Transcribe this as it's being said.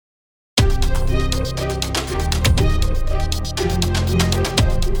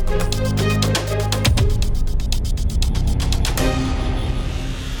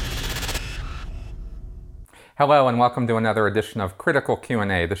Hello and welcome to another edition of Critical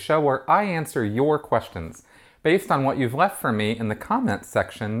Q&A, the show where I answer your questions based on what you've left for me in the comments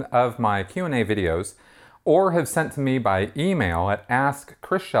section of my Q&A videos or have sent to me by email at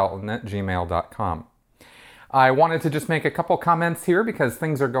askchrisshelton@gmail.com. I wanted to just make a couple comments here because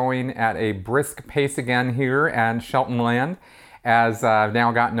things are going at a brisk pace again here at Sheltonland, as I've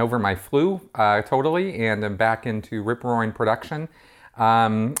now gotten over my flu totally and am back into rip-roaring production.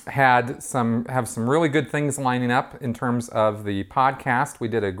 Have some really good things lining up in terms of the podcast. We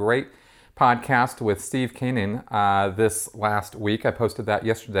did a great podcast with Steve Keenan this last week. I posted that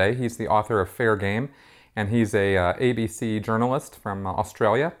yesterday. He's the author of Fair Game, and he's a ABC journalist from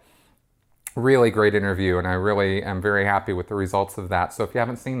Australia. Really great interview, and I really am very happy with the results of that. So if you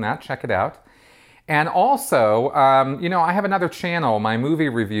haven't seen that, check it out. And also, I have another channel, my movie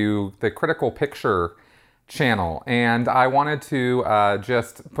review, the Critical Picture channel, and I wanted to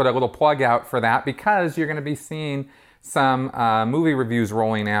just put a little plug out for that because you're going to be seeing some movie reviews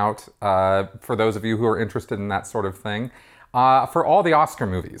rolling out for those of you who are interested in that sort of thing for all the Oscar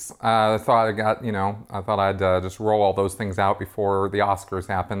movies. I thought I'd just roll all those things out before the Oscars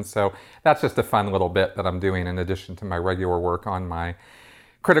happen. So that's just a fun little bit that I'm doing in addition to my regular work on my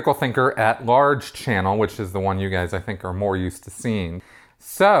Critical Thinker at Large channel, which is the one you guys I think are more used to seeing.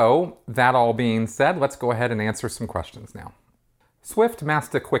 So, that all being said, let's go ahead and answer some questions now. Swift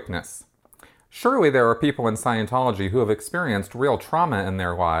Master Quickness. Surely there are people in Scientology who have experienced real trauma in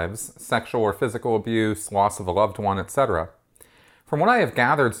their lives, sexual or physical abuse, loss of a loved one, etc. From what I have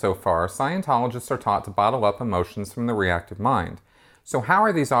gathered so far, Scientologists are taught to bottle up emotions from the reactive mind. So how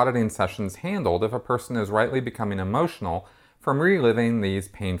are these auditing sessions handled if a person is rightly becoming emotional from reliving these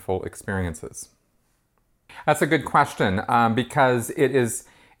painful experiences? That's a good question because it is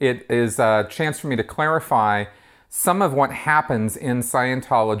a chance for me to clarify some of what happens in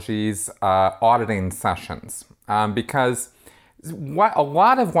Scientology's auditing sessions. Because a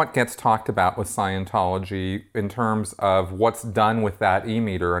lot of what gets talked about with Scientology in terms of what's done with that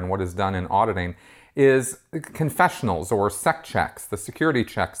e-meter and what is done in auditing is confessionals or sec checks, the security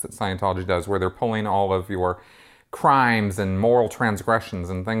checks that Scientology does, where they're pulling all of your crimes and moral transgressions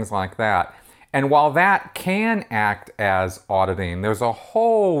and things like that. And while that can act as auditing, there's a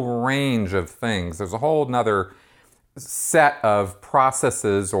whole range of things. There's a whole nother set of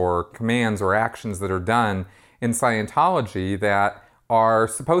processes or commands or actions that are done in Scientology that are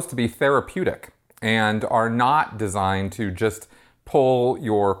supposed to be therapeutic and are not designed to just pull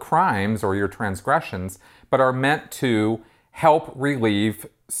your crimes or your transgressions, but are meant to help relieve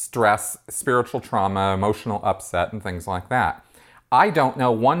stress, spiritual trauma, emotional upset, and things like that. I don't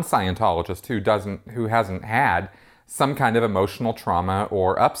know one Scientologist who hasn't had some kind of emotional trauma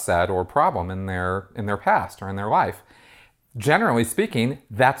or upset or problem in their past or in their life. Generally speaking,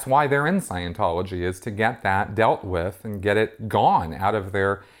 that's why they're in Scientology, is to get that dealt with and get it gone out of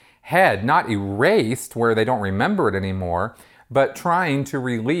their head, not erased where they don't remember it anymore, but trying to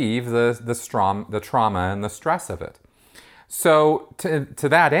relieve the trauma and the stress of it. So to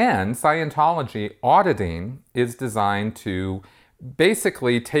that end, Scientology auditing is designed to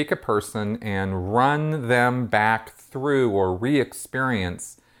basically take a person and run them back through or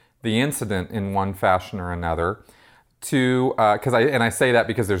re-experience the incident in one fashion or another. I say that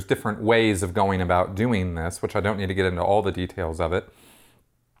because there's different ways of going about doing this, which I don't need to get into all the details of it.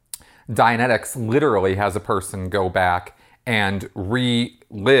 Dianetics literally has a person go back and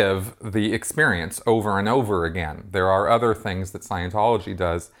relive the experience over and over again. There are other things that Scientology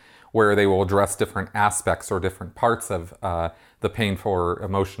does where they will address different aspects or different parts of the painful or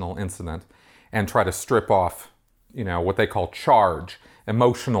emotional incident and try to strip off, what they call charge,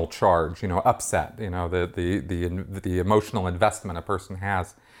 emotional charge, upset, the emotional investment a person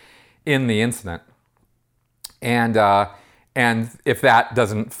has in the incident. And if that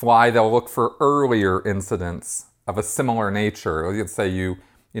doesn't fly, they'll look for earlier incidents of a similar nature. Let's say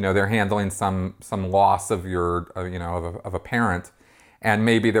they're handling some loss of of a parent, and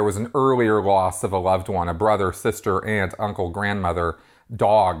maybe there was an earlier loss of a loved one, a brother, sister, aunt, uncle, grandmother,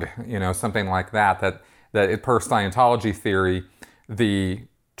 dog, something like that per Scientology theory, the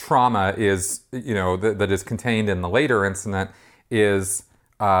trauma is, that is contained in the later incident is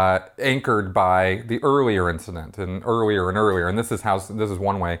anchored by the earlier incident and earlier and earlier. And this is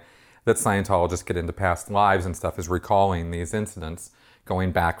one way that Scientologists get into past lives and stuff, is recalling these incidents,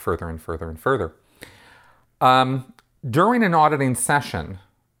 going back further and further and further. During an auditing session,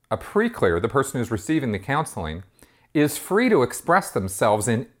 a pre-clear, the person who's receiving the counseling, is free to express themselves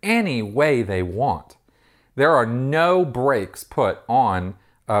in any way they want. There are no brakes put on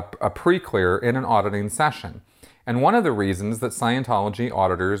a pre-clear in an auditing session. And one of the reasons that Scientology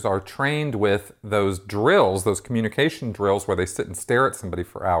auditors are trained with those drills, those communication drills where they sit and stare at somebody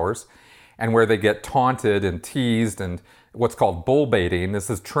for hours, and where they get taunted and teased and what's called bull baiting. This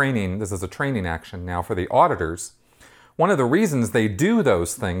is training. This is a training action now for the auditors. One of the reasons they do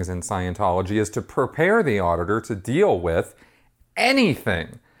those things in Scientology is to prepare the auditor to deal with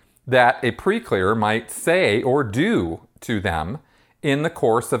anything that a pre-clear might say or do to them in the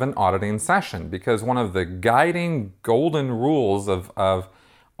course of an auditing session. Because one of the guiding golden rules of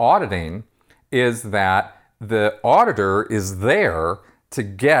auditing is that the auditor is there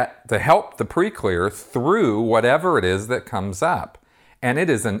to help the pre-clear through whatever it is that comes up. And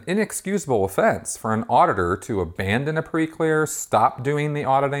it is an inexcusable offense for an auditor to abandon a pre-clear, stop doing the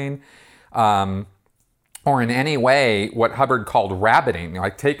auditing, or in any way what Hubbard called rabbiting,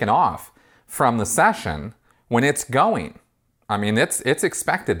 like taking off from the session when it's going. I mean, it's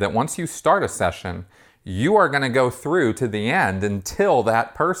expected that once you start a session, you are going to go through to the end until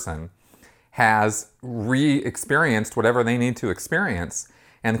that person has re-experienced whatever they need to experience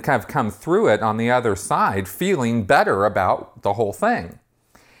and kind of come through it on the other side feeling better about the whole thing.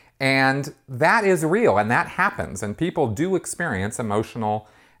 And that is real, and that happens. And people do experience emotional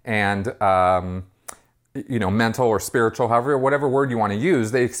and mental or spiritual, however, whatever word you want to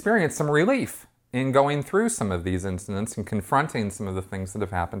use, they experience some relief in going through some of these incidents and confronting some of the things that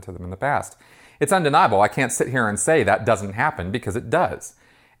have happened to them in the past. It's undeniable. I can't sit here and say that doesn't happen, because it does.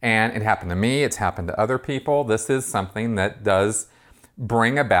 And it happened to me, it's happened to other people. This is something that does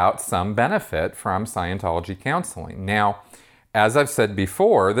bring about some benefit from Scientology counseling. Now, as I've said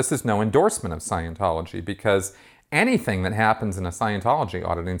before, this is no endorsement of Scientology, because anything that happens in a Scientology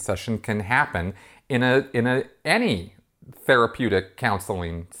auditing session can happen in any therapeutic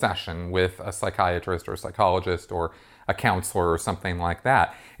counseling session with a psychiatrist or a psychologist or a counselor or something like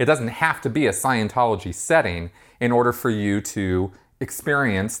that. It doesn't have to be a Scientology setting in order for you to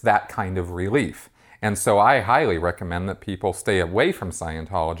experience that kind of relief. And so I highly recommend that people stay away from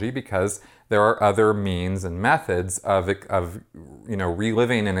Scientology, because there are other means and methods of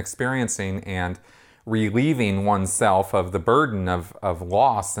reliving and experiencing and relieving oneself of the burden of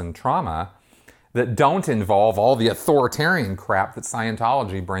loss and trauma that don't involve all the authoritarian crap that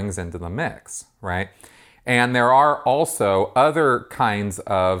Scientology brings into the mix, right? And there are also other kinds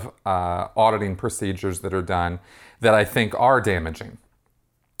of auditing procedures that are done that I think are damaging,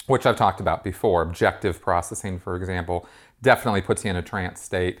 which I've talked about before. Objective processing, for example, definitely puts you in a trance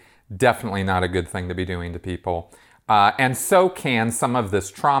state. Definitely not a good thing to be doing to people. And so can some of this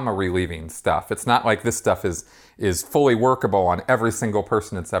trauma relieving stuff. It's not like this stuff is fully workable on every single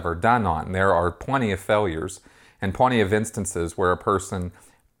person it's ever done on. There are plenty of failures and plenty of instances where a person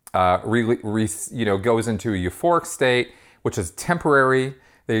goes into a euphoric state, which is temporary.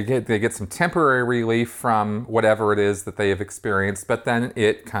 They get some temporary relief from whatever it is that they have experienced, but then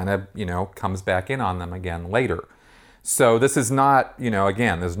it kind of, comes back in on them again later. So this is not,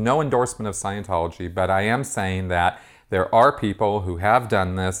 again, there's no endorsement of Scientology, but I am saying that there are people who have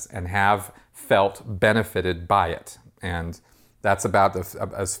done this and have felt benefited by it. And that's about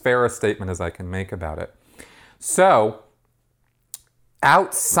as fair a statement as I can make about it. So,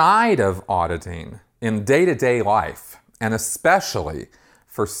 outside of auditing, in day-to-day life, and especially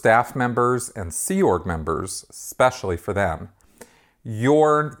for staff members and Sea Org members, especially for them,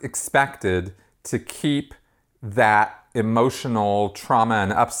 you're expected to keep that emotional trauma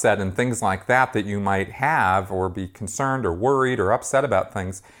and upset and things like that you might have, or be concerned or worried or upset about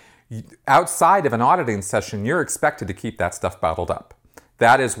things. Outside of an auditing session, you're expected to keep that stuff bottled up.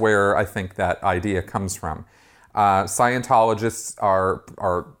 That is where I think that idea comes from. Scientologists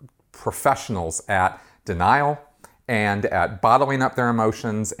are professionals at denial and at bottling up their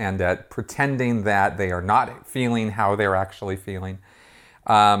emotions and at pretending that they are not feeling how they're actually feeling.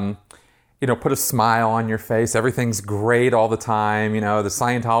 Put a smile on your face. Everything's great all the time. The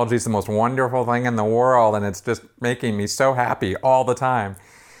Scientology is the most wonderful thing in the world, and it's just making me so happy all the time.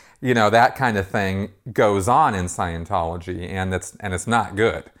 That kind of thing goes on in Scientology, and it's not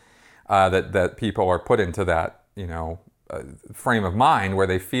good. That people are put into that frame of mind where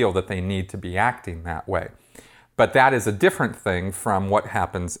they feel that they need to be acting that way. But that is a different thing from what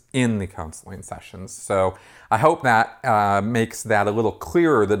happens in the counseling sessions. So I hope that makes that a little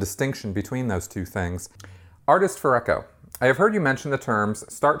clearer, the distinction between those two things. Artist for Echo. I have heard you mention the terms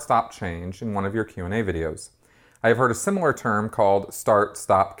start, stop, change in one of your Q&A videos. I have heard a similar term called start,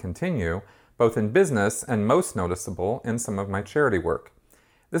 stop, continue, both in business and most noticeable in some of my charity work.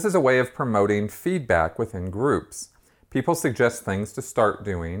 This is a way of promoting feedback within groups. People suggest things to start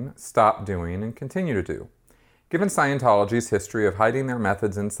doing, stop doing, and continue to do. Given Scientology's history of hiding their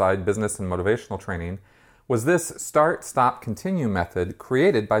methods inside business and motivational training, Was this start, stop, continue method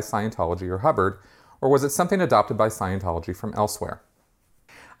created by Scientology or Hubbard, or was it something adopted by Scientology from elsewhere?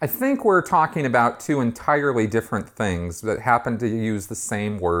 I think we're talking about two entirely different things that happen to use the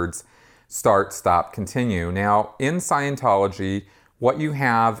same words, start, stop, continue. Now, in Scientology, what you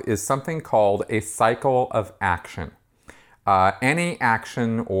have is something called a cycle of action. Any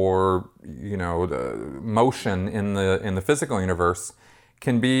action or the motion in the physical universe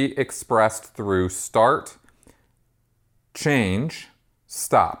can be expressed through start, change,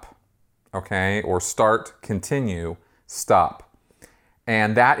 stop, okay, or start, continue, stop.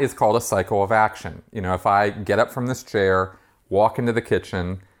 And that is called a cycle of action. If I get up from this chair, walk into the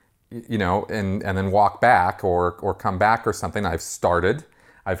kitchen, and then walk back or come back or something, I've started,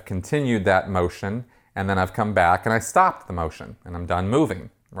 I've continued that motion, and then I've come back and I stopped the motion and I'm done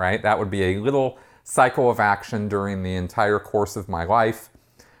moving, right? That would be a little cycle of action during the entire course of my life.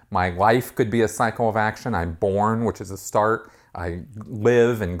 My life could be a cycle of action. I'm born, which is a start. I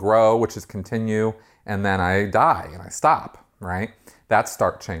live and grow, which is continue, and then I die and I stop, right? That's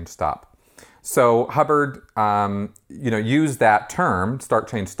start, change, stop. So Hubbard, used that term, start,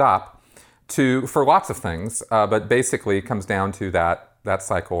 change, stop, for lots of things, but basically it comes down to that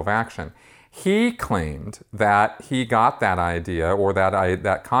cycle of action. He claimed that he got that idea, or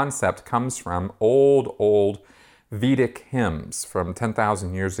that concept comes from old Vedic hymns from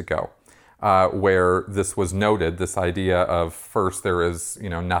 10,000 years ago, where this was noted, this idea of first there is,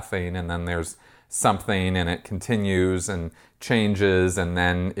 nothing, and then there's something, and it continues and changes, and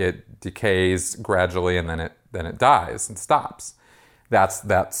then it decays gradually, and then it dies and stops.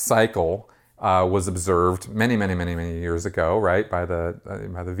 That cycle was observed many years ago, right, by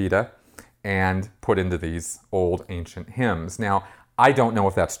the Veda, and put into these old ancient hymns. Now, I don't know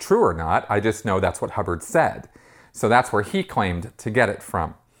if that's true or not. I just know that's what Hubbard said. So that's where he claimed to get it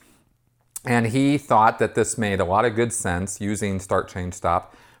from. And he thought that this made a lot of good sense using start, change,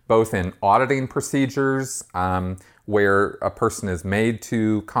 stop, both in auditing procedures, where a person is made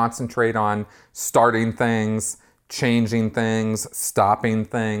to concentrate on starting things, changing things, stopping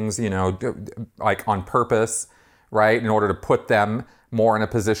things, like on purpose, right, in order to put them more in a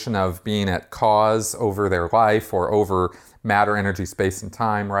position of being at cause over their life or over matter, energy, space, and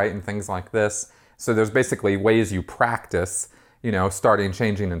time, right, and things like this. So there's basically ways you practice, starting,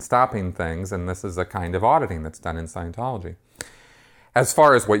 changing, and stopping things, and this is a kind of auditing that's done in Scientology. As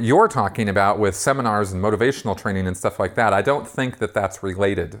far as what you're talking about with seminars and motivational training and stuff like that, I don't think that that's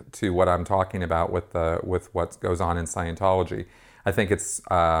related to what I'm talking about with what goes on in Scientology. I think it's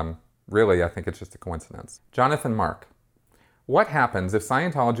just a coincidence. Jonathan Mark. What happens if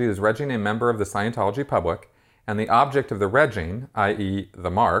Scientology is regging a member of the Scientology public and the object of the regging, i.e.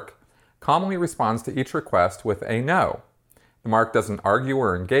 the mark, calmly responds to each request with a no? The mark doesn't argue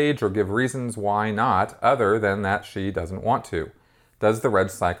or engage or give reasons why not, other than that she doesn't want to. Does the reg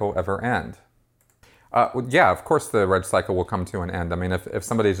cycle ever end? Yeah, of course the reg cycle will come to an end. I mean, if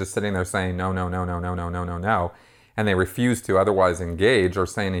somebody's just sitting there saying no, and they refuse to otherwise engage or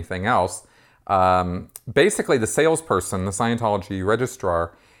say anything else, basically the salesperson, the Scientology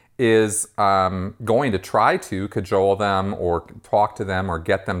registrar, is going to try to cajole them or talk to them or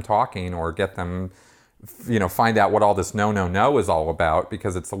get them talking or get them, find out what all this no is all about,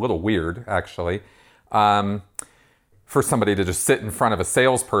 because it's a little weird, actually, for somebody to just sit in front of a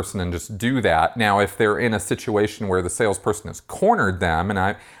salesperson and just do that. Now, if they're in a situation where the salesperson has cornered them, and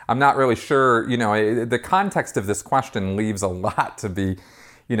I'm not really sure, the context of this question leaves a lot to be,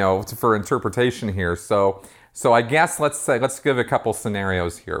 for interpretation here. So I guess let's give a couple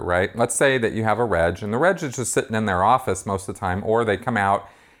scenarios here, right? Let's say that you have a reg, and the reg is just sitting in their office most of the time, or they come out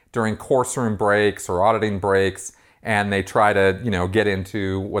during course room breaks or auditing breaks, and they try to, get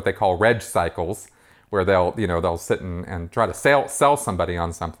into what they call reg cycles, where they'll sit and try to sell somebody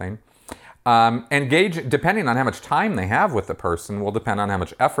on something. Engage, depending on how much time they have with the person, will depend on how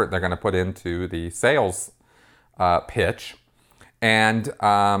much effort they're going to put into the sales pitch. And,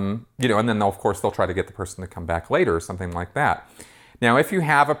 and then of course they'll try to get the person to come back later or something like that. Now, if you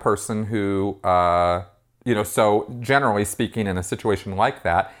have a person who, so generally speaking, in a situation like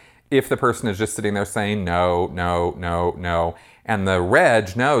that, if the person is just sitting there saying no, and the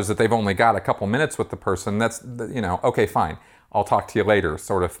reg knows that they've only got a couple minutes with the person, that's, okay, fine, I'll talk to you later,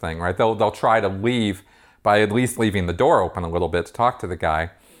 sort of thing, right? They'll try to leave by at least leaving the door open a little bit to talk to the guy.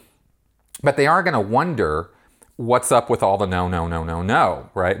 But they are going to wonder what's up with all the no,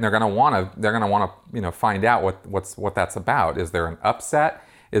 right? And they're going to want to, find out what that's about. Is there an upset?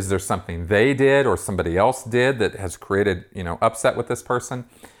 Is there something they did or somebody else did that has created, upset with this person?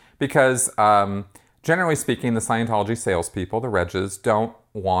 Because Generally speaking, the Scientology salespeople, the Regs, don't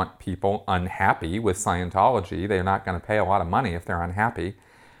want people unhappy with Scientology. They're not going to pay a lot of money if they're unhappy.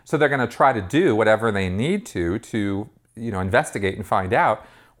 So they're going to try to do whatever they need to investigate and find out,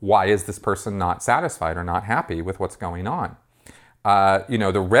 why is this person not satisfied or not happy with what's going on.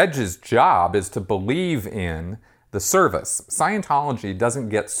 The Reg's job is to believe in the service. Scientology doesn't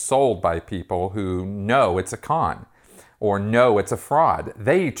get sold by people who know it's a con or know it's a fraud.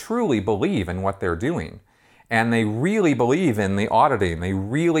 They truly believe in what they're doing. And they really believe in the auditing. They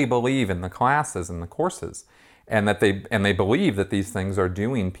really believe in the classes and the courses. And they believe that these things are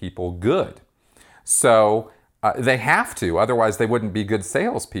doing people good. So they have to, otherwise they wouldn't be good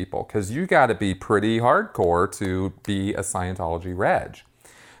salespeople, because you got to be pretty hardcore to be a Scientology Reg.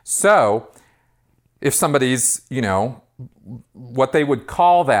 So if somebody's, what they would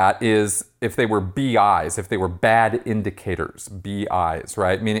call that is if they were BIs, if they were bad indicators, BIs,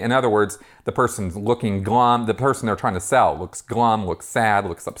 right? Meaning, in other words, the person's looking glum, the person they're trying to sell looks glum, looks sad,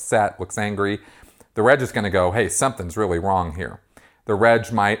 looks upset, looks angry. The Reg is going to go, hey, something's really wrong here. The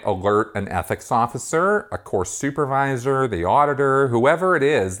Reg might alert an ethics officer, a course supervisor, the auditor, whoever it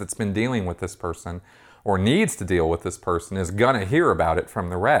is that's been dealing with this person or needs to deal with this person is going to hear about it from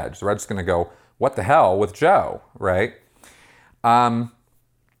the Reg. The Reg's going to go, what the hell with Joe, right?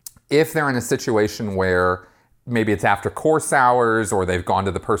 If they're in a situation where maybe it's after course hours or they've gone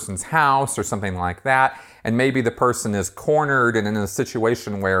to the person's house or something like that, and maybe the person is cornered and in a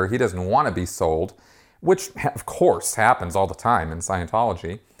situation where he doesn't want to be sold, which of course happens all the time in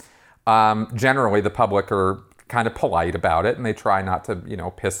Scientology. Generally, the public are kind of polite about it and they try not to,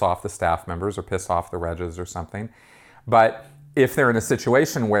 piss off the staff members or piss off the Regs or something. But if they're in a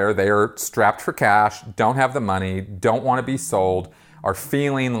situation where they're strapped for cash, don't have the money, don't want to be sold, are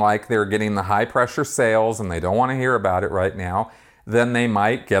feeling like they're getting the high pressure sales and they don't want to hear about it right now, then they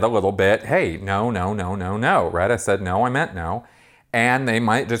might get a little bit, hey, no, right? I said no, I meant no. And they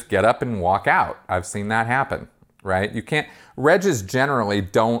might just get up and walk out. I've seen that happen, right? You can't, Regs generally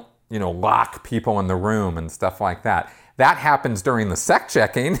don't, lock people in the room and stuff like that. That happens during the sec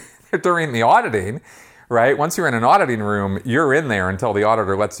checking, during the auditing, right? Once you're in an auditing room, you're in there until the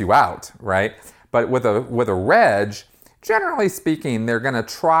auditor lets you out, right? But with a Reg, generally speaking, they're going to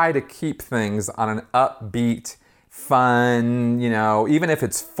try to keep things on an upbeat, fun, even if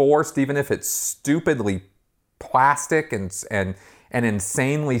it's forced, even if it's stupidly plastic and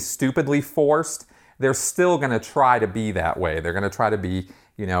insanely stupidly forced, they're still going to try to be that way. They're going to try to be,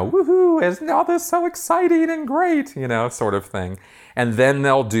 woohoo, isn't all this so exciting and great, sort of thing. And then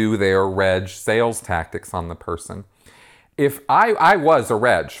they'll do their Reg sales tactics on the person. If I was a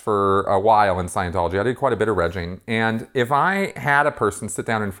Reg for a while in Scientology, I did quite a bit of regging, and if I had a person sit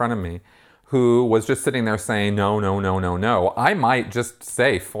down in front of me who was just sitting there saying, no, I might just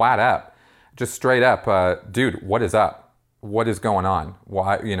say flat up, just straight up, dude, what is up? What is going on?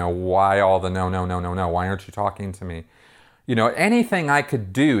 Why all the no? Why aren't you talking to me? Anything I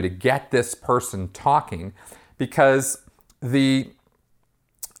could do to get this person talking, because the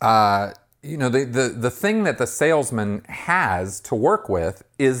thing that the salesman has to work with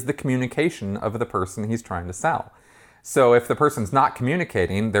is the communication of the person he's trying to sell. So if the person's not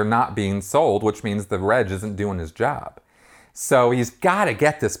communicating, they're not being sold, which means the Reg isn't doing his job. So he's got to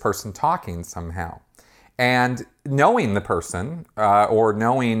get this person talking somehow. And knowing the person, or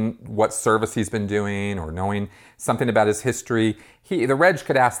knowing what service he's been doing, or knowing something about his history, the Reg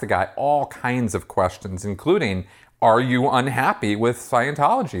could ask the guy all kinds of questions, including, are you unhappy with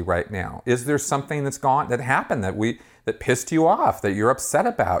Scientology right now? Is there something that happened that pissed you off, that you're upset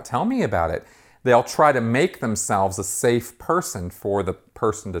about? Tell me about it. They'll try to make themselves a safe person for the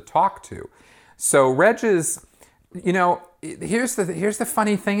person to talk to. So Regs, here's the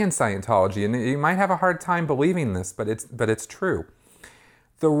funny thing in Scientology, and you might have a hard time believing this, but it's true.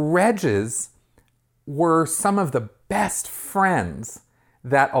 The Regs were some of the best friends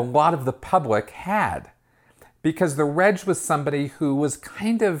that a lot of the public had, because the Reg was somebody who was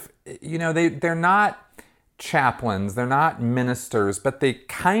kind of, they're not chaplains, they're not ministers, but they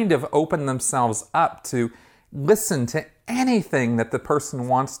kind of open themselves up to listen to anything that the person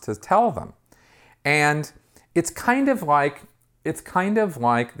wants to tell them. And it's kind of like the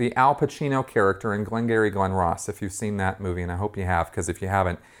Al Pacino character in Glengarry Glen Ross, if you've seen that movie, and I hope you have, because if you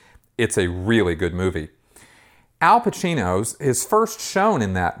haven't, it's a really good movie. Al Pacino's is first shown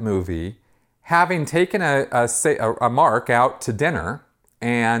in that movie having taken a mark out to dinner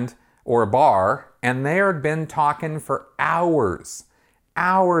or a bar, and they had been talking for hours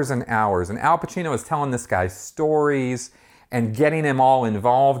and hours. And Al Pacino is telling this guy stories and getting him all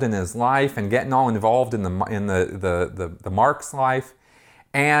involved in his life and getting all involved in the Mark's life.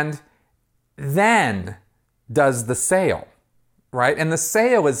 And then does the sale, right? And the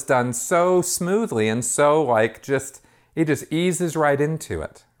sale is done so smoothly and so it just eases right into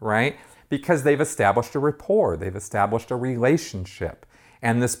it, right? Because they've established a rapport, they've established a relationship.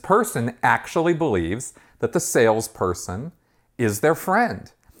 And this person actually believes that the salesperson is their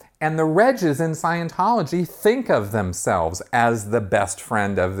friend. And the Regs in Scientology think of themselves as the best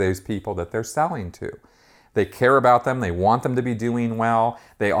friend of those people that they're selling to. They care about them. They want them to be doing well.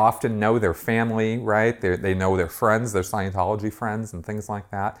 They often know their family, right? They know their friends, their Scientology friends and things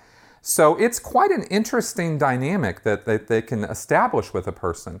like that. So it's quite an interesting dynamic that they can establish with a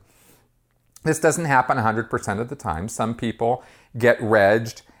person. This doesn't happen 100% of the time. Some people get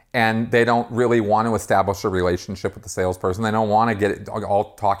regged and they don't really want to establish a relationship with the salesperson. They don't want to get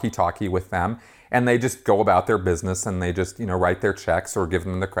all talky with them. And they just go about their business and they just, write their checks or give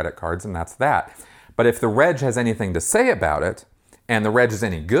them the credit cards, and that's that. But if the reg has anything to say about it and the reg is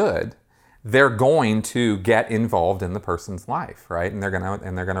any good, they're going to get involved in the person's life, right? And they're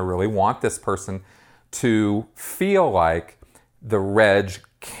gonna really want this person to feel like the reg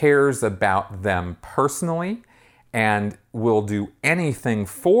cares about them personally and will do anything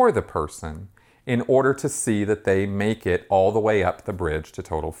for the person in order to see that they make it all the way up the bridge to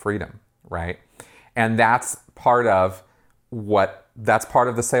total freedom, right? And that's part of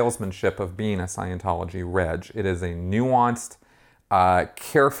the salesmanship of being a Scientology reg. It is a nuanced,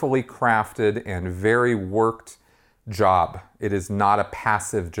 carefully crafted, and very worked job. It is not a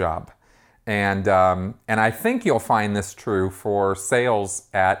passive job. And I think you'll find this true for sales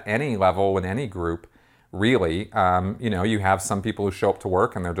at any level in any group, really. You have some people who show up to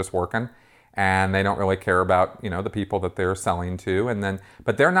work and they're just working, and they don't really care about, the people that they're selling to.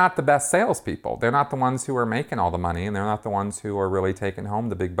 But they're not the best salespeople. They're not the ones who are making all the money, and they're not the ones who are really taking home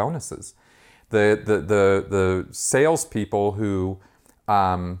the big bonuses. The salespeople who,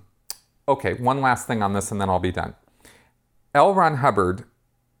 okay, one last thing on this and then I'll be done. L. Ron Hubbard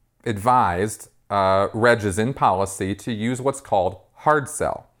advised regs in policy to use what's called hard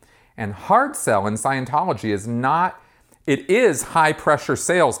sell. And hard sell in Scientology is high pressure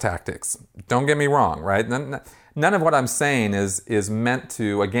sales tactics. Don't get me wrong, right? None of what I'm saying is meant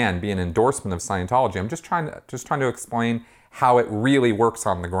to, again, be an endorsement of Scientology. I'm just trying to explain how it really works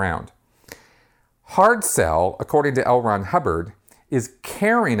on the ground. Hard sell, according to L. Ron Hubbard, is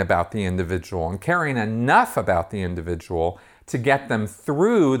caring about the individual and caring enough about the individual to get them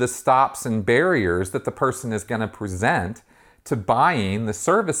through the stops and barriers that the person is going to present to buying the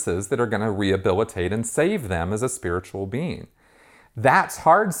services that are going to rehabilitate and save them as a spiritual being. That's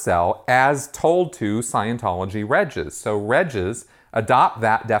hard sell as told to Scientology regs. So regs adopt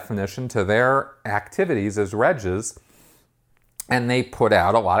that definition to their activities as regs, and they put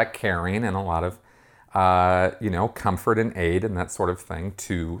out a lot of caring and a lot of comfort and aid and that sort of thing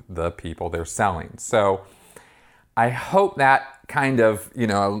to the people they're selling. So I hope that kind of,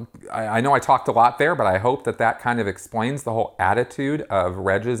 I know I talked a lot there, but I hope that kind of explains the whole attitude of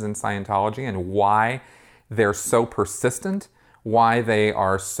regs in Scientology and why they're so persistent, why they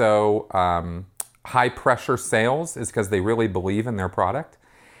are so high pressure sales is because they really believe in their product,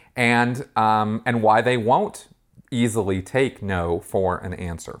 and why they won't easily take no for an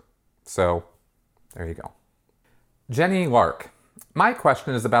answer. So there you go. Jenny Lark. My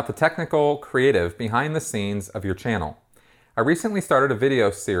question is about the technical creative behind the scenes of your channel. I recently started a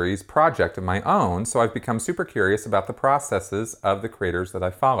video series project of my own, so I've become super curious about the processes of the creators that I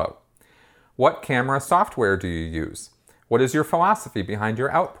follow. What camera software do you use? What is your philosophy behind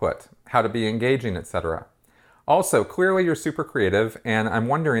your output? How to be engaging, etc. Also, clearly you're super creative, and I'm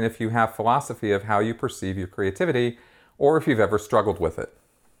wondering if you have philosophy of how you perceive your creativity, or if you've ever struggled with it.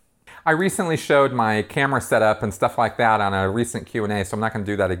 I recently showed my camera setup and stuff like that on a recent Q&A, so I'm not going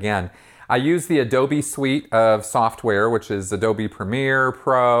to do that again. I use the Adobe suite of software, which is Adobe Premiere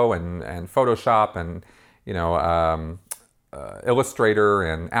Pro and Photoshop and Illustrator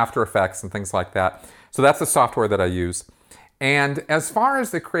and After Effects and things like that. So that's the software that I use. And as far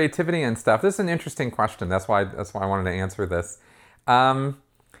as the creativity and stuff, this is an interesting question. That's why I wanted to answer this,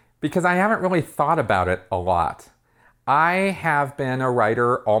 because I haven't really thought about it a lot. I have been a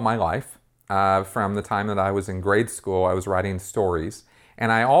writer all my life. From the time that I was in grade school, I was writing stories.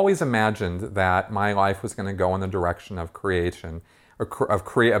 And I always imagined that my life was going to go in the direction of creation,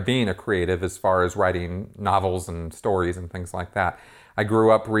 of being a creative as far as writing novels and stories and things like that. I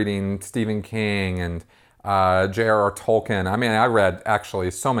grew up reading Stephen King and J.R.R. Tolkien. I mean, I read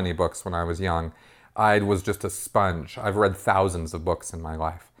actually so many books when I was young. I was just a sponge. I've read thousands of books in my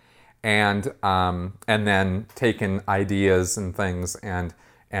life. And then taken ideas and things and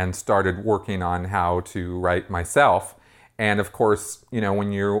started working on how to write myself. And of course,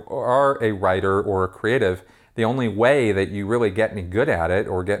 when you are a writer or a creative, the only way that you really get any good at it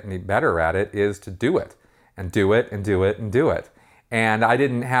or get any better at it is to do it and do it and do it and do it. And I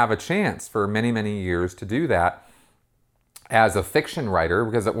didn't have a chance for many, many years to do that as a fiction writer,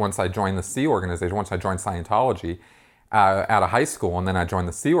 because once I joined the Sea Organization, once I joined Scientology out of high school, and then I joined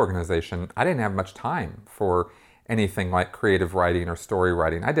the Sea Organization, I didn't have much time for anything like creative writing or story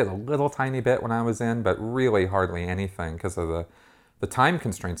writing. I did a little tiny bit when I was in, but really hardly anything because of the time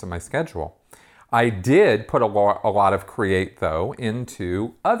constraints of my schedule. I did put a lot of create, though,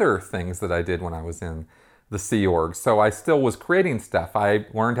 into other things that I did when I was in the Sea Org. So I still was creating stuff. I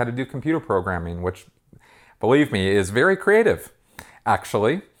learned how to do computer programming, which, believe me, is very creative,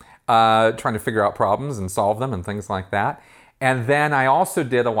 actually, trying to figure out problems and solve them and things like that. And then I also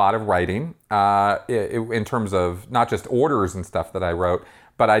did a lot of writing in terms of not just orders and stuff that I wrote,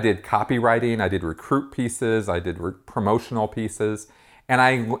 but I did copywriting, I did recruit pieces, I did promotional pieces, and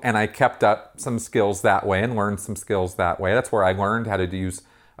I kept up some skills that way and learned some skills that way. That's where I learned how to use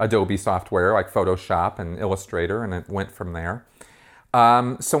Adobe software like Photoshop and Illustrator, and it went from there.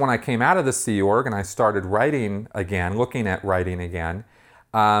 So when I came out of the Sea Org and I started writing again, looking at writing again,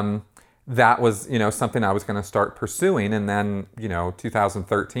 that was, something I was going to start pursuing. And then,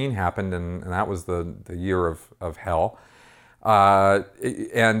 2013 happened, and that was the year of hell.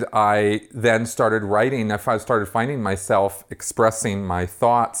 And I then started writing. I started finding myself expressing my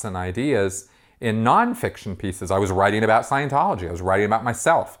thoughts and ideas in nonfiction pieces. I was writing about Scientology. I was writing about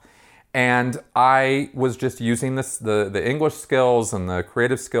myself. And I was just using the English skills and the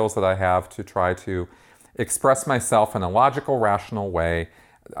creative skills that I have to try to express myself in a logical, rational way.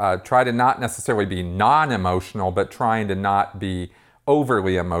 Try to not necessarily be non-emotional, but trying to not be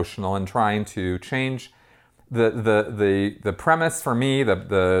overly emotional, and trying to change the premise for me.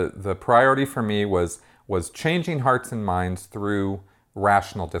 The priority for me was changing hearts and minds through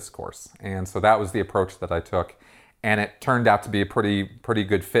rational discourse. And so that was the approach that I took, and it turned out to be a pretty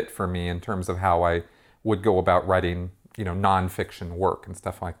good fit for me in terms of how I would go about writing, nonfiction work and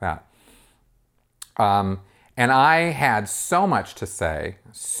stuff like that. And I had so much to say,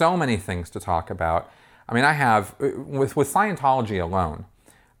 so many things to talk about. I mean, I have, with Scientology alone,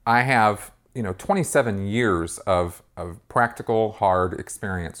 I have, 27 years of practical, hard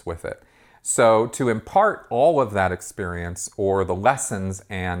experience with it. So to impart all of that experience, or the lessons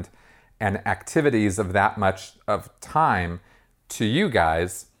and activities of that much of time to you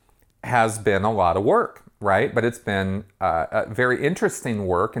guys, has been a lot of work, right? But it's been a very interesting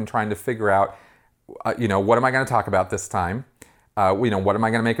work in trying to figure out, what am I going to talk about this time? What am I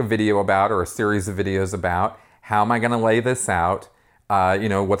going to make a video about, or a series of videos about? How am I going to lay this out?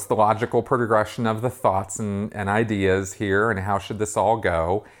 What's the logical progression of the thoughts and ideas here, and how should this all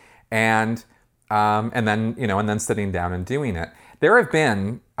go? And then sitting down and doing it. There have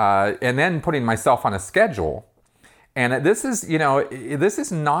been, and then putting myself on a schedule. And this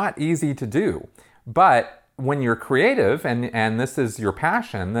is not easy to do. But when you're creative and this is your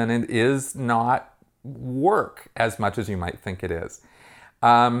passion, then it is not work as much as you might think it is.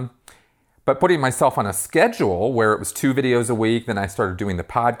 But putting myself on a schedule where it was 2 videos a week, then I started doing the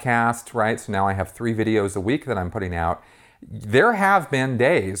podcast, right? So now I have 3 videos a week that I'm putting out. There have been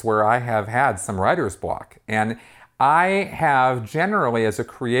days where I have had some writer's block. And I have generally, as a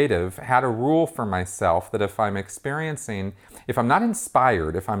creative, had a rule for myself that if I'm not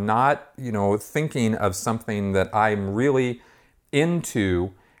inspired, if I'm not, thinking of something that I'm really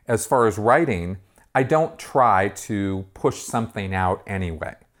into as far as writing, I don't try to push something out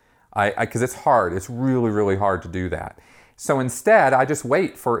anyway. Because it's hard. It's really, really hard to do that. So instead, I just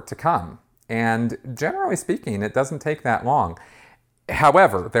wait for it to come. And generally speaking, it doesn't take that long.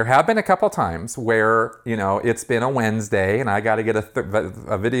 However, there have been a couple times where, it's been a Wednesday and I got to get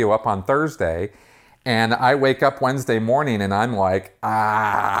a video up on Thursday, and I wake up Wednesday morning and I'm like,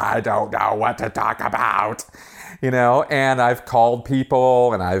 I don't know what to talk about, and I've called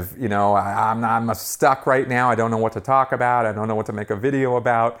people and I'm stuck right now. I don't know what to talk about. I don't know what to make a video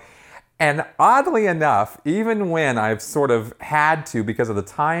about. And oddly enough, even when I've sort of had to, because of the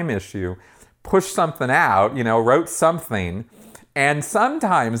time issue, push something out, wrote something, and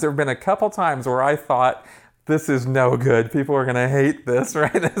sometimes there have been a couple times where I thought, this is no good. People are going to hate this,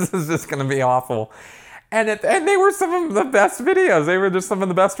 right? This is just going to be awful. And they were some of the best videos. They were just some of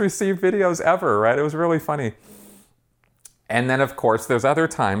the best received videos ever, right? It was really funny. And then, of course, there's other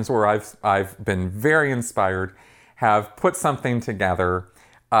times where I've been very inspired, have put something together,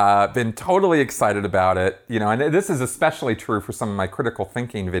 been totally excited about it, and this is especially true for some of my critical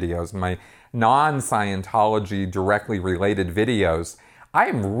thinking videos, my non-Scientology directly related videos. I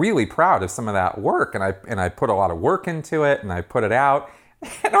am really proud of some of that work, and I put a lot of work into it, and I put it out,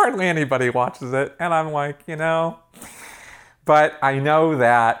 and hardly anybody watches it, and I'm like, but I know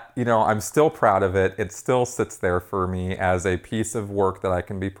that, I'm still proud of it. It still sits there for me as a piece of work that I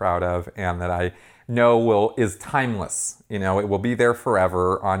can be proud of, and that I know is timeless. It will be there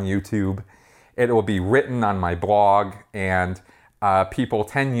forever on YouTube. It will be written on my blog, and people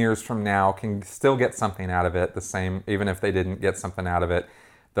 10 years from now can still get something out of it the same, even if they didn't get something out of it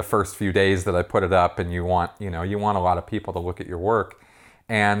the first few days that I put it up. And you want a lot of people to look at your work,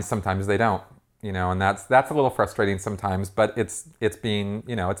 and sometimes they don't, and that's a little frustrating sometimes, but it's being,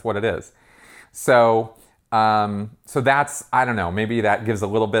 it's what it is. So that's, I don't know, maybe that gives a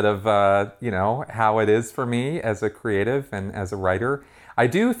little bit of, how it is for me as a creative and as a writer. I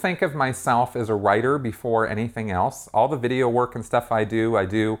do think of myself as a writer before anything else. All the video work and stuff I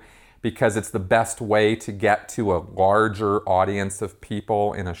do because it's the best way to get to a larger audience of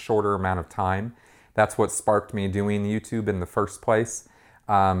people in a shorter amount of time. That's what sparked me doing YouTube in the first place.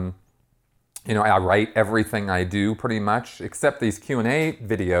 I write everything I do pretty much, except these Q&A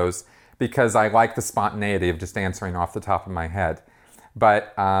videos, because I like the spontaneity of just answering off the top of my head.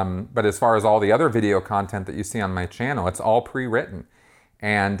 But as far as all the other video content that you see on my channel, it's all pre-written.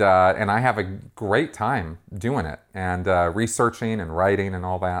 And I have a great time doing it, and researching and writing and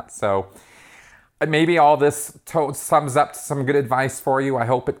all that. So maybe all this sums up some good advice for you. I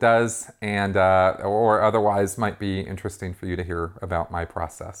hope it does, and or otherwise might be interesting for you to hear about my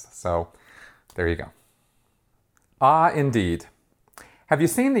process. So there you go. Indeed. Have you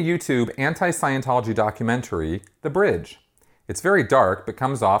seen the YouTube anti-Scientology documentary, The Bridge? It's very dark, but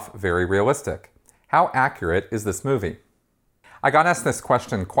comes off very realistic. How accurate is this movie? I got asked this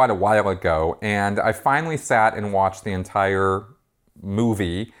question quite a while ago, and I finally sat and watched the entire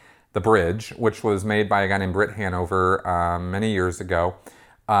movie, The Bridge, which was made by a guy named Britt Hanover many years ago,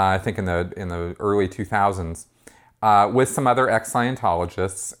 I think in the early 2000s, with some other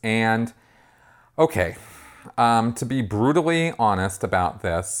ex-Scientologists. And okay, to be brutally honest about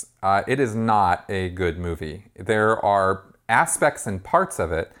this, it is not a good movie. There are aspects and parts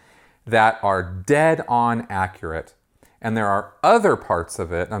of it that are dead on accurate. And there are other parts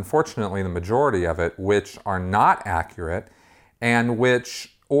of it, unfortunately the majority of it, which are not accurate, and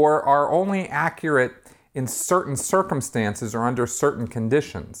or are only accurate in certain circumstances or under certain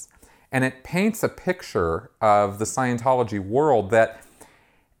conditions. And it paints a picture of the Scientology world that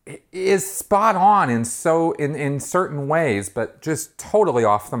is spot on in certain ways, but just totally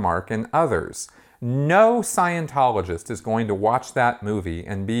off the mark in others. No Scientologist is going to watch that movie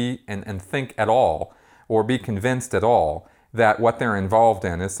and think at all, or be convinced at all, that what they're involved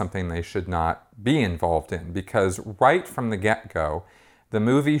in is something they should not be involved in. Because right from the get-go, the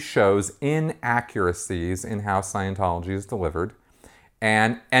movie shows inaccuracies in how Scientology is delivered,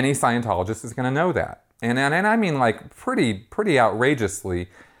 and any Scientologist is going to know that. And I mean like pretty outrageously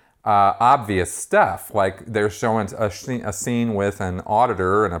obvious stuff. Like they're showing a scene with an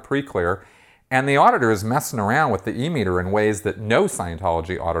auditor and a pre-clear, and the auditor is messing around with the e-meter in ways that no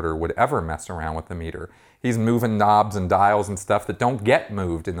Scientology auditor would ever mess around with the meter. He's moving knobs and dials and stuff that don't get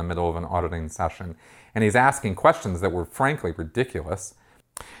moved in the middle of an auditing session. And he's asking questions that were frankly ridiculous.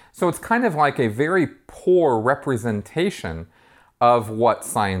 So it's kind of like a very poor representation of what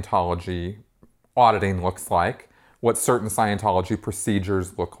Scientology auditing looks like, what certain Scientology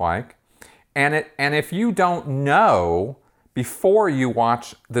procedures look like. And if you don't know before you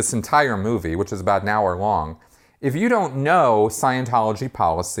watch this entire movie, which is about an hour long, if you don't know Scientology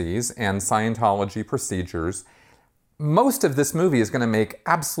policies and Scientology procedures, most of this movie is going to make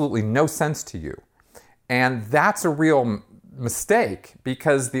absolutely no sense to you. And that's a real mistake,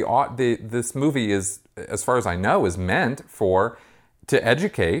 because this movie is, as far as I know, is meant to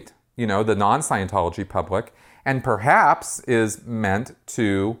educate, the non-Scientology public, and perhaps is meant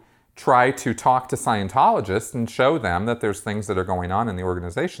to try to talk to Scientologists and show them that there's things that are going on in the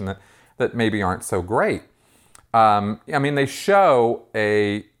organization that maybe aren't so great. They show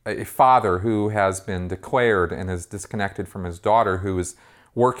a father who has been declared and is disconnected from his daughter who is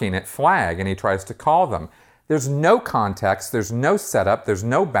working at Flag, and he tries to call them. There's no context, there's no setup, there's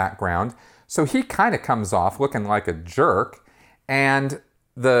no background, so he kind of comes off looking like a jerk. And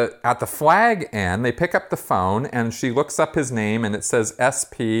at the Flag end, they pick up the phone, and she looks up his name, and it says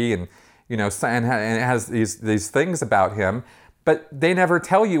SP, and and it has these things about him. But they never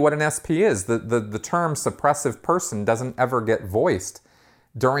tell you what an SP is. The term suppressive person doesn't ever get voiced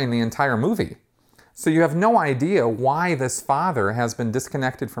during the entire movie. So you have no idea why this father has been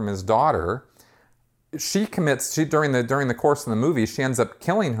disconnected from his daughter. During the course of the movie, she ends up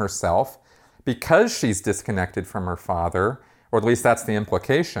killing herself because she's disconnected from her father, or at least that's the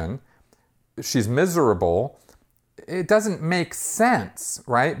implication. She's miserable. It doesn't make sense,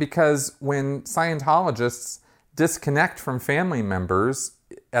 right? Because when Scientologists disconnect from family members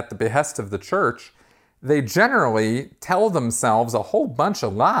at the behest of the church, they generally tell themselves a whole bunch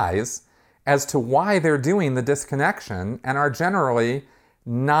of lies as to why they're doing the disconnection, and are generally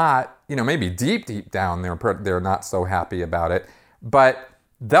not, maybe deep down they're not so happy about it, but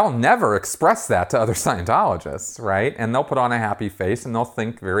they'll never express that to other Scientologists, right? And they'll put on a happy face and they'll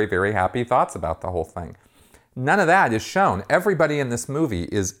think very, very happy thoughts about the whole thing. None of that is shown. Everybody in this movie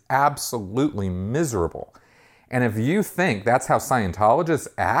is absolutely miserable. And if you think that's how Scientologists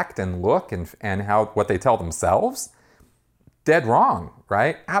act and look and what they tell themselves, dead wrong,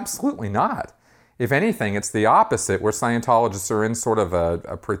 right? Absolutely not. If anything, it's the opposite, where Scientologists are in sort of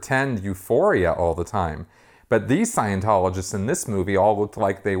a pretend euphoria all the time. But these Scientologists in this movie all looked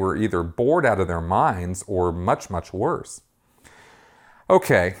like they were either bored out of their minds or much, much worse.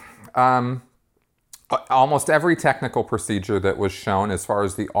 Okay. Almost every technical procedure that was shown as far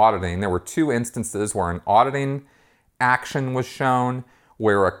as the auditing, there were 2 instances where an auditing action was shown,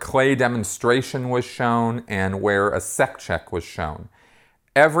 where a clay demonstration was shown, and where a sec check was shown.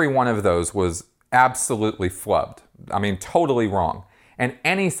 Every one of those was absolutely flubbed. I mean, totally wrong. And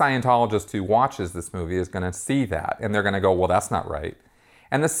any Scientologist who watches this movie is going to see that, and they're going to go, well, that's not right.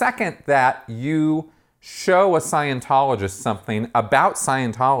 And the second that you show a Scientologist something about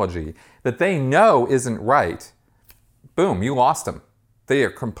Scientology that they know isn't right, boom, you lost them. They are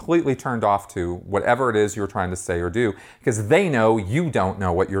completely turned off to whatever it is you're trying to say or do, because they know you don't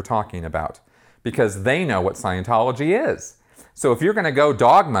know what you're talking about, because they know what Scientology is. So if you're going to go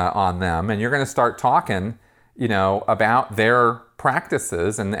dogma on them and you're going to start talking, about their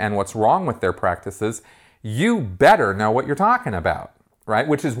practices and what's wrong with their practices, you better know what you're talking about, right?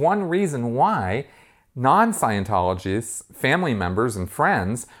 Which is one reason why non-Scientologists, family members and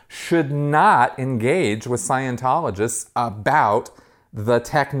friends, should not engage with Scientologists about the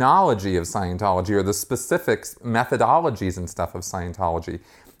technology of Scientology or the specific methodologies and stuff of Scientology.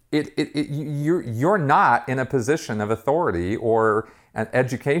 You're not in a position of authority or an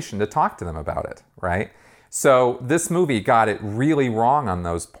education to talk to them about it, right? So this movie got it really wrong on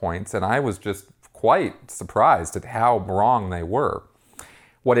those points, and I was just quite surprised at how wrong they were.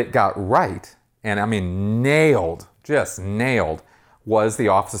 What it got right, and I mean just nailed, was the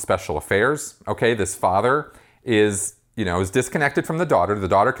Office of Special Affairs. Okay, this father is disconnected from the daughter. The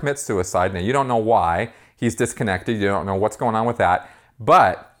daughter commits suicide. Now, you don't know why he's disconnected. You don't know what's going on with that.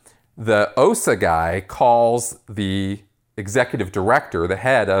 But the OSA guy calls the executive director, the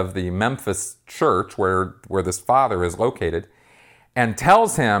head of the Memphis church where this father is located, and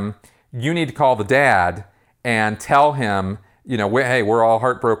tells him, you need to call the dad and tell him, hey, we're all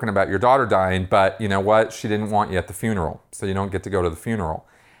heartbroken about your daughter dying, but you know what? She didn't want you at the funeral, so you don't get to go to the funeral.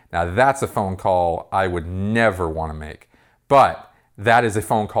 Now, that's a phone call I would never want to make. But that is a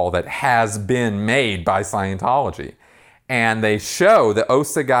phone call that has been made by Scientology. And they show the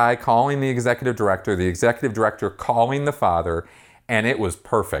OSA guy calling the executive director calling the father, and it was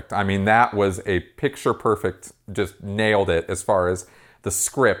perfect. I mean, that was a picture perfect, just nailed it as far as the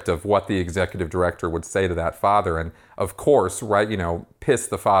script of what the executive director would say to that father. And of course, right, piss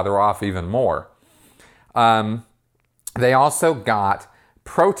the father off even more. They also got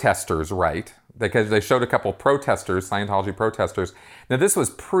protesters right, because they showed a couple protesters, Scientology protesters. Now this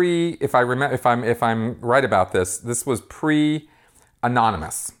was if I'm right about this, this was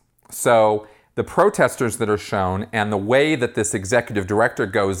pre-anonymous. So the protesters that are shown and the way that this executive director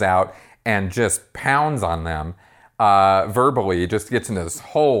goes out and just pounds on them verbally, just gets into this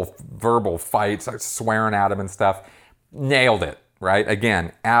whole verbal fight, starts swearing at them and stuff, nailed it, right?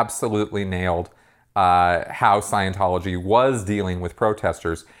 Again, absolutely nailed how Scientology was dealing with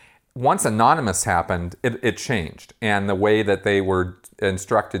protesters. Once Anonymous happened, it changed, and the way that they were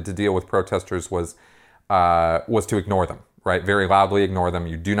instructed to deal with protesters was to ignore them, right? Very loudly ignore them.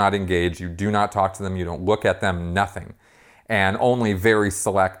 You do not engage. You do not talk to them. You don't look at them. Nothing. And only very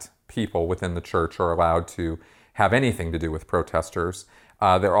select people within the church are allowed to have anything to do with protesters.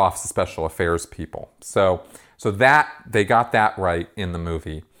 They're Office of Special Affairs people. So that they got that right in the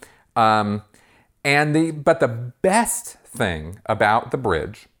movie. But the best thing about The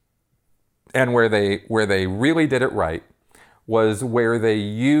Bridge, and where they really did it right, was where they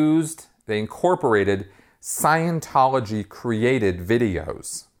incorporated Scientology created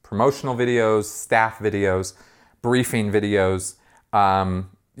videos, promotional videos, staff videos, briefing videos, the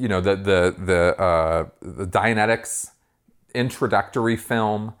Dianetics introductory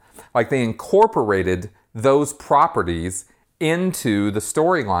film. Like, they incorporated those properties into the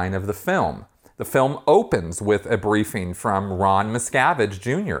storyline of the film. The film opens with a briefing from Ron Miscavige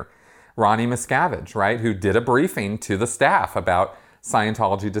Jr., Ronnie Miscavige, right, who did a briefing to the staff about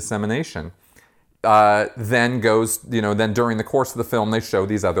Scientology dissemination. Then during the course of the film, they show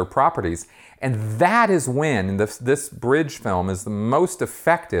these other properties. And that is when this bridge film is the most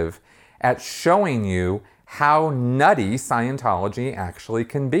effective at showing you how nutty Scientology actually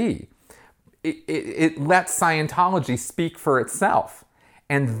can be. It lets Scientology speak for itself.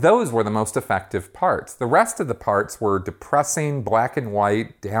 And those were the most effective parts. The rest of the parts were depressing, black and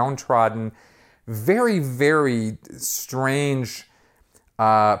white, downtrodden, very, very strange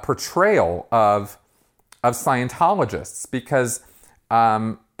portrayal of Scientologists. Because,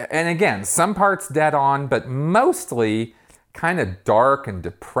 and again, some parts dead on, but mostly kind of dark and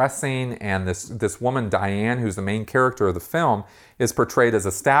depressing. And this woman, Diane, who's the main character of the film, is portrayed as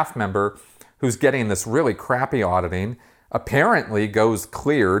a staff member who's getting this really crappy auditing, apparently goes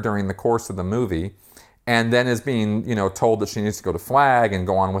clear during the course of the movie, and then is being, told that she needs to go to Flag and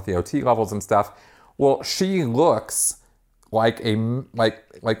go on with the OT levels and stuff. Well, she looks like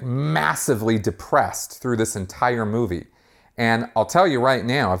massively depressed through this entire movie. And I'll tell you right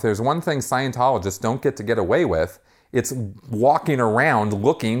now, if there's one thing Scientologists don't get away with, it's walking around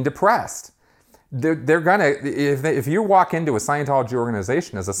looking depressed. They're gonna, if you walk into a Scientology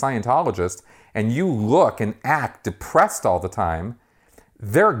organization as a Scientologist and you look and act depressed all the time,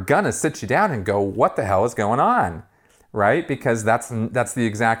 they're gonna sit you down and go, what the hell is going on? Right? Because that's the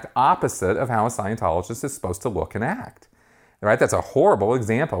exact opposite of how a Scientologist is supposed to look and act. Right? That's a horrible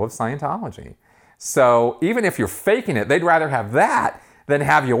example of Scientology. So even if you're faking it, they'd rather have that than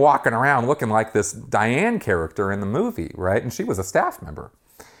have you walking around looking like this Diane character in the movie, right? And she was a staff member.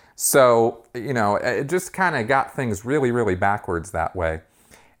 So, it just kind of got things really, really backwards that way.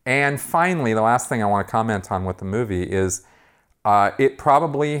 And finally, the last thing I want to comment on with the movie is it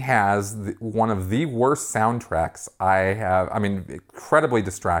probably has one of the worst soundtracks I have. I mean, incredibly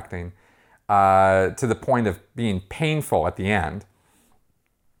distracting to the point of being painful at the end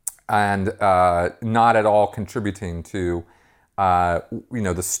and not at all contributing to,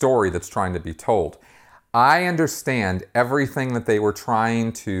 the story that's trying to be told. I understand everything that they were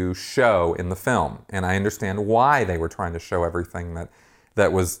trying to show in the film, and I understand why they were trying to show everything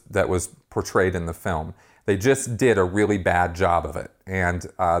that was portrayed in the film. They just did a really bad job of it, and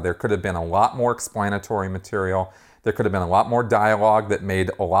there could have been a lot more explanatory material. There could have been a lot more dialogue that made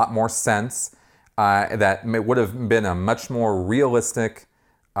a lot more sense, that would have been a much more realistic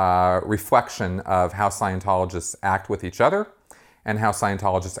reflection of how Scientologists act with each other and how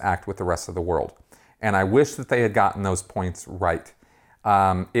Scientologists act with the rest of the world. And I wish that they had gotten those points right.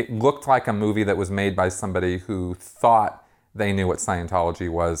 It looked like a movie that was made by somebody who thought they knew what Scientology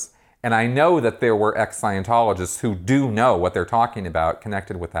was. And I know that there were ex-Scientologists who do know what they're talking about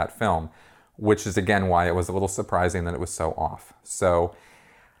connected with that film, which is again why it was a little surprising that it was so off. So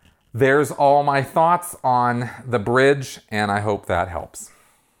there's all my thoughts on The Bridge, and I hope that helps.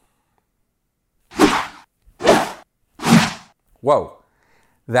 Whoa,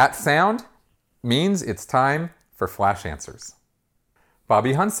 that sound means it's time for Flash Answers.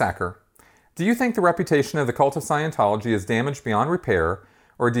 Bobby Hunsacker, do you think the reputation of the cult of Scientology is damaged beyond repair,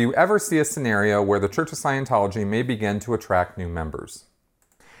 or do you ever see a scenario where the Church of Scientology may begin to attract new members?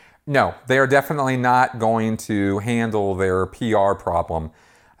 No, they are definitely not going to handle their PR problem.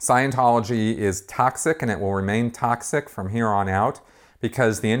 Scientology is toxic, and it will remain toxic from here on out,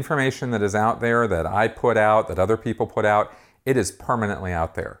 because the information that is out there, that I put out, that other people put out, it is permanently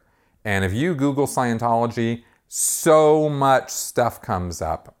out there. And if you Google Scientology, so much stuff comes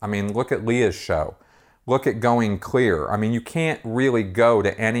up. I mean, look at Leah's show. Look at Going Clear. I mean, you can't really go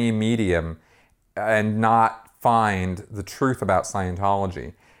to any medium and not find the truth about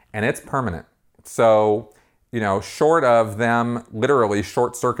Scientology. And it's permanent. So, short of them literally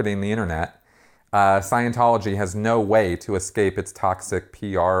short-circuiting the internet, Scientology has no way to escape its toxic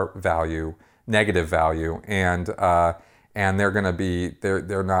PR value, negative value, and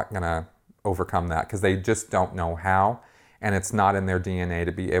they're not gonna overcome that because they just don't know how, and it's not in their DNA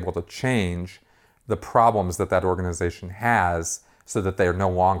to be able to change the problems that organization has so that they are no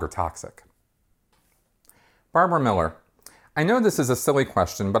longer toxic. Barbara Miller, I know this is a silly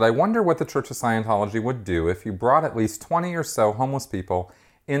question, but I wonder what the Church of Scientology would do if you brought at least 20 or so homeless people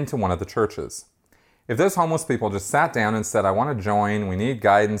into one of the churches. If those homeless people just sat down and said, I want to join, we need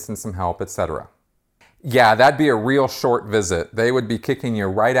guidance and some help, etc. Yeah, that'd be a real short visit. They would be kicking you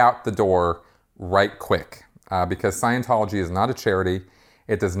right out the door right quick because Scientology is not a charity.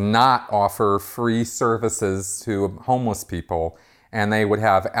 It does not offer free services to homeless people, and they would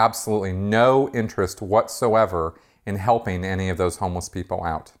have absolutely no interest whatsoever in helping any of those homeless people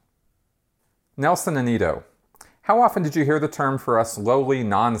out. Nelson Anito. How often did you hear the term for us lowly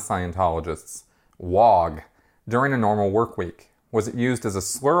non-Scientologists, WOG, during a normal work week? Was it used as a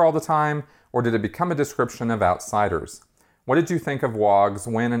slur all the time, or did it become a description of outsiders? What did you think of WOGs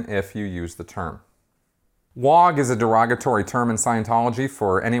when and if you used the term? WOG is a derogatory term in Scientology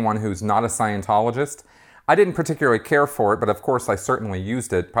for anyone who's not a Scientologist. I didn't particularly care for it, but of course I certainly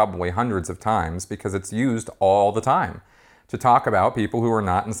used it probably hundreds of times because it's used all the time to talk about people who are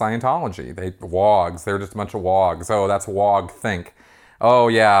not in Scientology. WOGs, they're just a bunch of WOGs. Oh, that's WOG think. Oh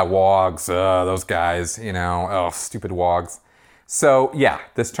yeah, WOGs, those guys, stupid WOGs. So yeah,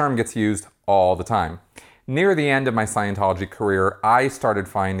 this term gets used all the time. Near the end of my Scientology career, I started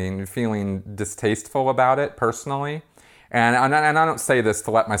feeling distasteful about it personally. And I don't say this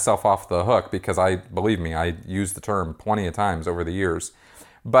to let myself off the hook because believe me, I used the term plenty of times over the years.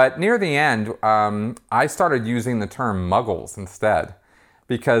 But near the end, I started using the term muggles instead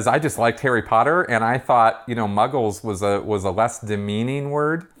because I just liked Harry Potter and I thought, muggles was a less demeaning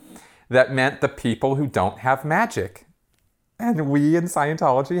word that meant the people who don't have magic. And we in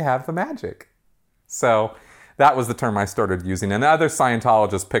Scientology have the magic. So that was the term I started using. And the other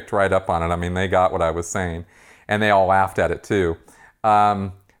Scientologists picked right up on it. I mean, they got what I was saying. And they all laughed at it too.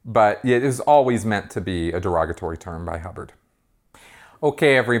 But it is always meant to be a derogatory term by Hubbard.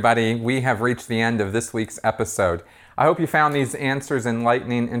 Okay, everybody, we have reached the end of this week's episode. I hope you found these answers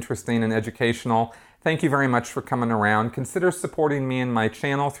enlightening, interesting, and educational. Thank you very much for coming around. Consider supporting me and my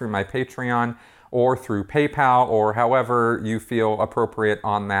channel through my Patreon or through PayPal or however you feel appropriate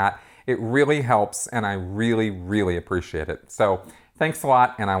on that. It really helps, and I really, really appreciate it. So thanks a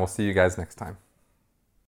lot, and I will see you guys next time.